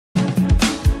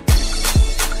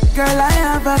Girl, I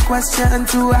have a question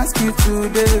to ask you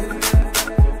today.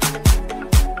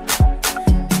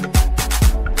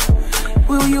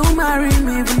 Will you marry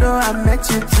me even though I met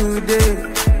you today?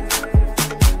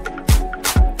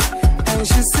 And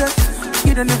she said,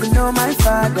 you don't even know my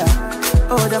father.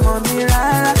 Oh, the mommy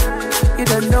rara. You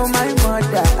don't know my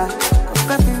mother.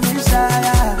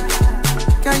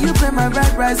 Can you pay my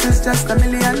bride price? It's just $1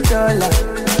 million.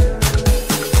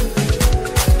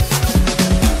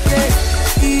 Yeah,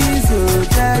 easy,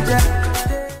 jaja.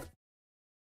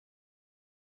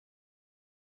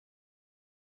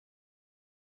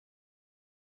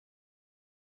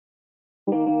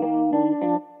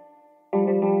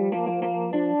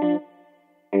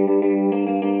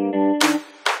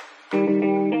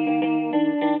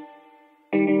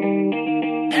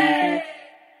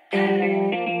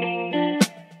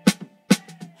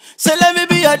 So let me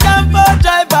be your damper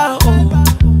driver, oh.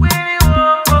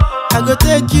 I go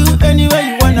take you anywhere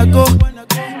you wanna go, baby.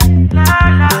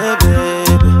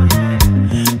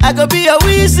 I go be your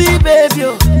Weezy, baby,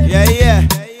 oh. Yeah, yeah.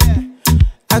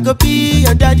 I go be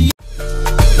your daddy.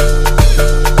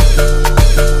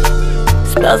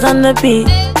 Spells on the beat.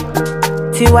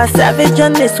 Tiwa Savage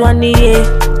on this one, yeah.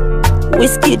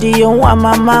 Whiskey, do you want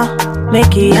mama?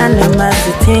 Make it animals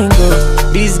to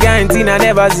tingle. This kind thing I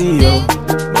never see, yo.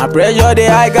 My pressure, they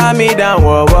high got me down,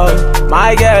 whoa, whoa.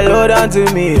 My girl, hold on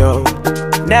to me, yo.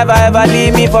 Never ever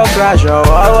leave me for crash, oh,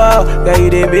 oh, oh. Girl, you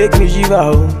they make me shiver,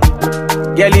 oh.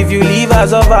 Girl, if you leave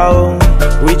us over, oh.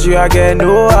 With you, I get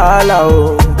no holla,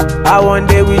 oh. I want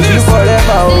day with you forever,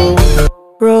 oh.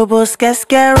 Robos,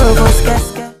 casca, robos,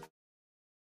 casca.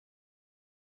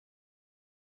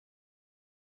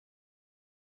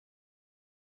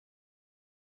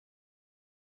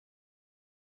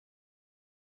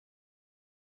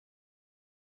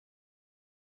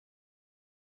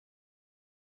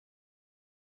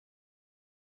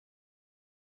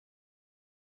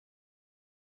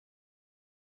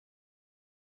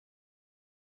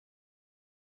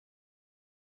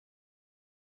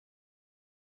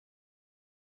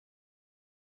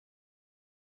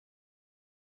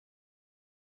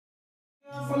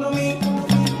 Follow me.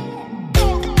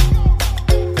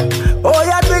 Oh,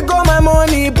 yeah, take all my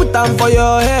money, put them for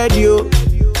your head, yo.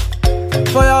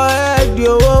 For your head,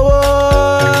 yo. Oh,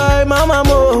 oh, mama,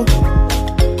 mo.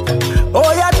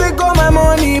 Oh, yeah, take all my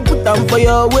money, put them for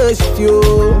your waist, yo.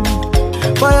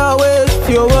 For your waist,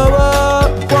 yo. Oh,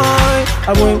 oh, why?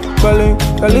 I went calling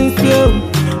you.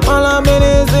 All I'm in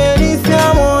is this,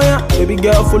 yeah. Baby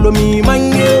girl, follow me, my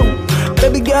yo.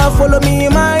 Baby girl, follow me,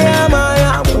 my.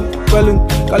 Calling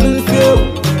you,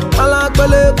 I like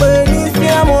calling this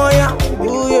yeah, moya.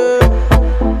 Ooh yeah,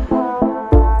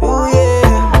 ooh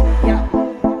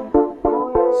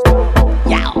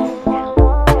yeah.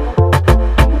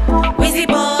 Weezy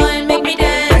boy, make me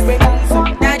dance.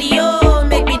 Daddy oh,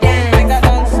 make me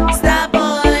dance. Star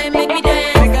boy, make me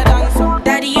dance.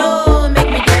 Daddy oh, make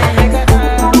me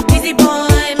dance. Weezy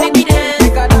boy, make me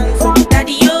dance.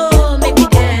 Daddy oh, make me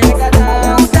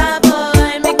dance. Star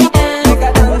boy, make me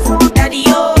dance. Daddy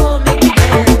oh, make me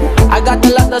dance. I got a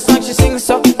lot of songs she sings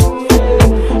so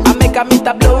I make her meet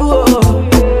a blow.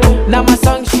 Now my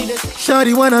song she did.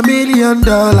 Shawty want $1 million.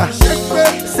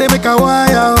 Say make a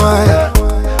wire.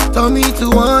 Told me to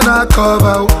wanna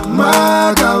cover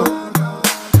my girl.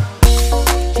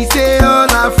 She say all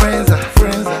her friends are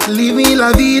living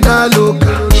la vida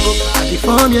loca.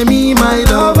 Before me my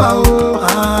lover,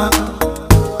 oh.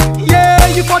 Yeah,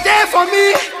 you for there for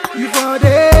me. You for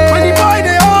there. When the boy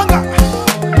they hunger,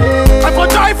 I for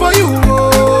try for you,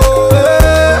 oh.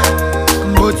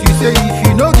 But you say if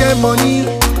you no get money,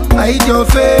 hide your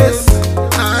face,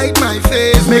 hide my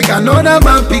face. Make another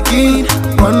man picking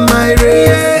on my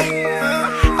race.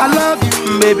 I love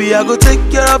you, Baby, I go take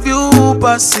care of you,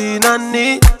 passing on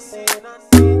it.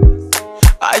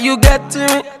 Are you getting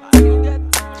me?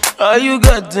 Are you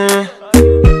getting me?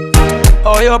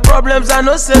 All your problems I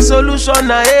know say solution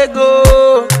na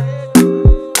ego.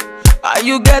 Are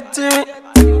you getting me?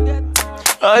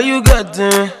 Are you getting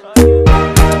me?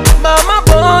 Mama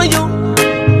born you,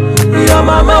 your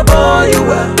mama born you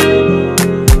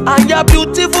well, and you're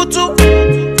beautiful too.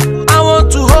 I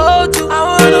want to hold you, I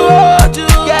want to hold you.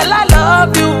 Girl, I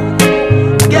love you,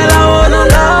 girl, I wanna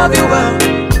love you well.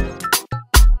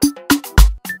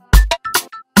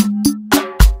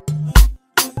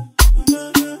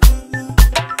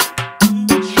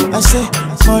 I say,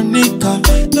 Monica,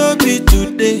 no be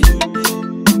today.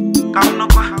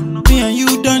 Me and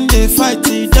you done they fight,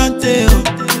 don't they?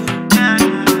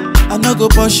 I no go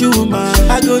pursue man,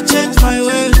 I go change my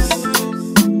ways.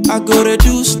 I go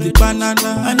reduce the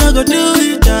banana, I no go do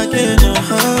it again.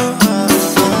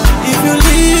 If you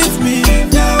leave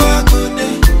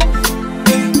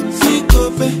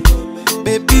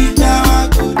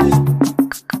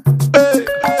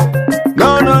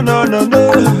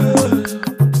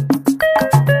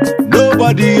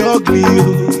Nobody ugly.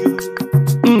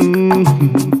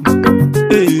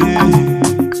 Hey,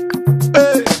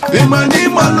 hey, Imani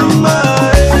Maluma.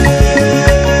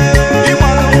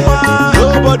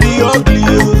 Nobody ugly.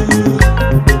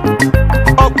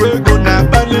 Okwe go na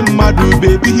bali madu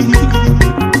baby.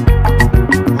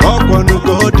 Okwa no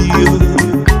godi.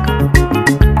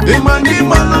 Imani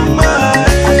Maluma.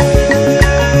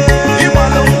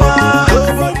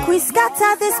 We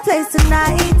scatter this place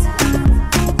tonight.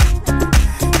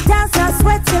 Dance and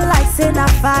sweat till like sin a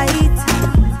fight.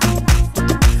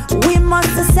 We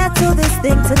must settle this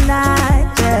thing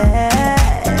tonight.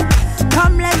 Yeah.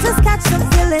 Come, let us catch some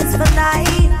feelings for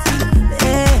night.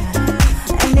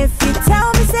 Yeah. And if you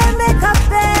tell me, say make a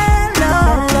bello,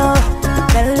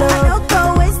 bello. I don't go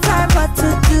waste time, but to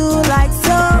do like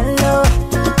so. Bello,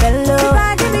 bello.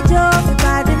 Everybody me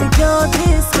Joe,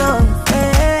 this go.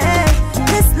 Yeah.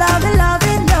 This loving,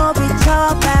 no be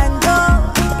chop and go.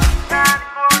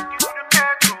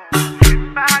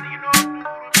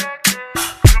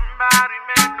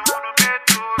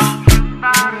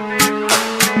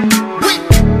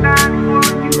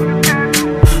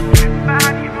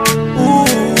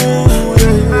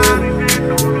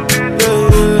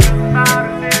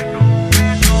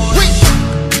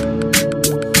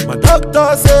 Doctor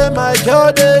say my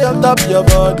girl day on top your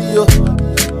body, yo.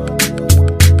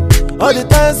 All the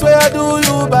times where I do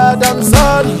you bad, I'm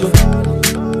sorry, yo.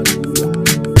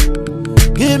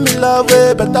 Give me love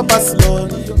way better pass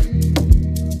money, yo.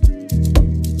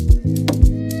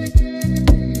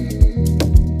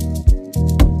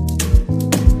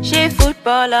 She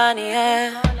football on the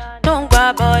air, don't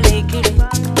grab all the kitty.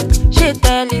 She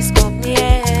telescope me,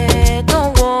 yeah,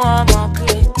 don't go on my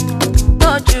kitty.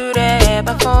 Don't you there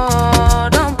before,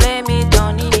 don't blame me,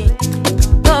 don't need it.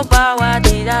 Don't power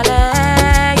did I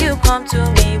let you come to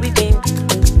me with him.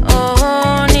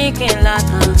 Oh, Nikin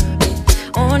Latan,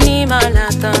 oh, Nima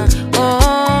Latan,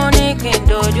 oh, Nikin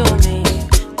Dojo me,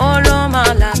 oh, Loma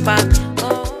Lapa,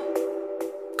 oh.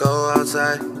 Go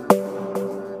outside.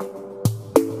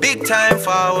 Big time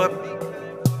forward.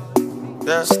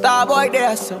 Yeah. Star boy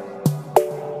there, so.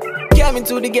 Came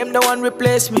into the game, no one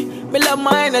replace me. Me love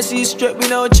my energy straight, we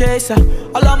no chaser.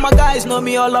 All of my guys know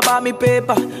me all about me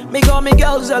paper. Me got me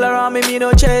girls all around me, me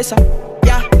no chaser.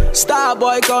 Yeah, star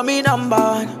boy call me number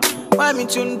one. When me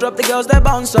tune drop, the girls they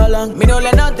bounce along. Me no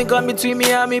let nothing come between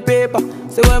me and me paper.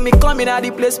 So when me come in at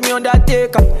the place, me on that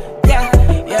take up. Yeah,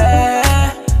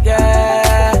 yeah,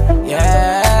 yeah,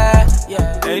 yeah,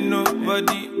 yeah. Ain't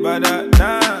nobody but that.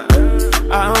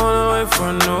 I don't wanna wait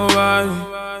for nobody.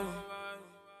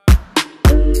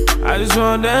 I just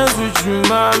wanna dance with you,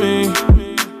 mommy.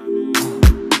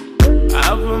 I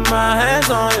put my hands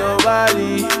on your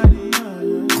body.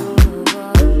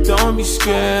 Don't be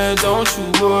scared, don't you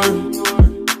worry.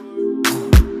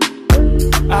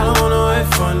 I don't wanna wait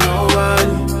for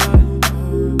nobody.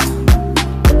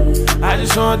 I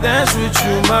just wanna dance with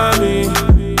you, mommy.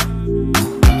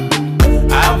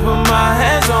 I put my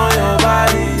hands on your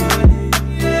body.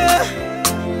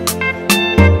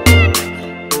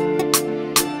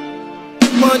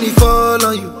 Money fall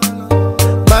on you,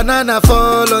 banana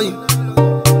fall on you,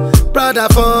 Prada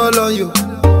fall on you,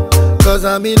 cause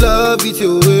I'm in love with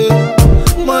you.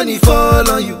 Money fall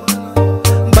on you,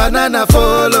 banana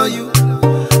fall on you,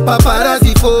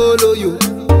 paparazzi follow you,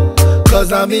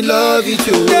 cause I'm in love with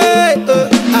you. Hey,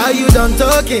 are you done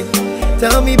talking?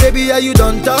 Tell me baby, are you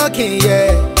done talking?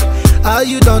 Yeah. Are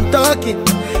you done talking?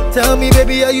 Tell me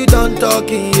baby, are you done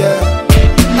talking? Yeah.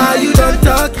 Are you done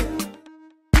talking?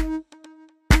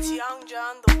 Young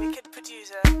John, the wicked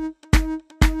producer.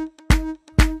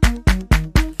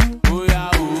 Oh yeah,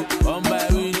 oh, on by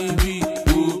winning beat,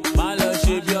 oh, my love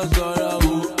shape your girl,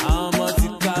 oh, I'm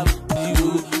multi-cap,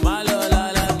 oh, my love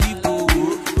la la people,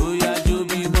 oh, yeah,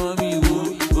 Joby mommy,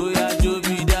 oh, yeah,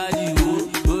 Joby daddy,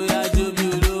 oh, yeah, Joby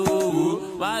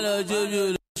low, my love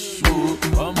Joby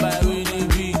low, on by winning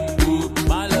beat, oh,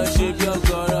 my love shape your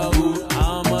girl, oh,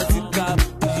 I'm multi-cap,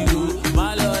 oh,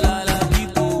 my love la la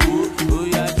people, oh,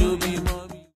 yeah, Joby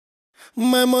mommy.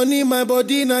 My money, my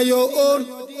body, now your own.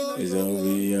 It's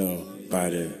OVO,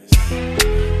 body.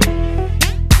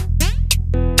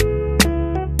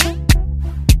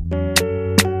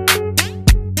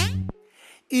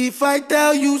 If I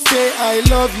tell you, say I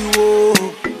love you,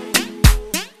 oh.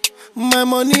 My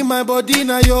money, my body,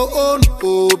 now your own,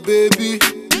 oh baby.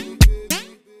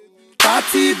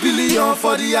 30 billion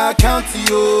for the account,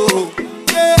 yo.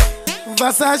 Yeah.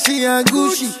 Versace and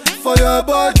Gucci for your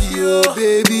body, oh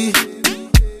baby.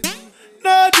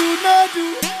 No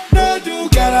do,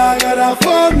 gotta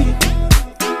for me.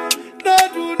 No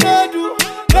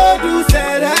do,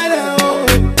 say that, oh.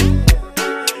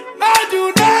 No do,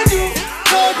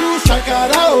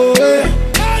 oh, eh.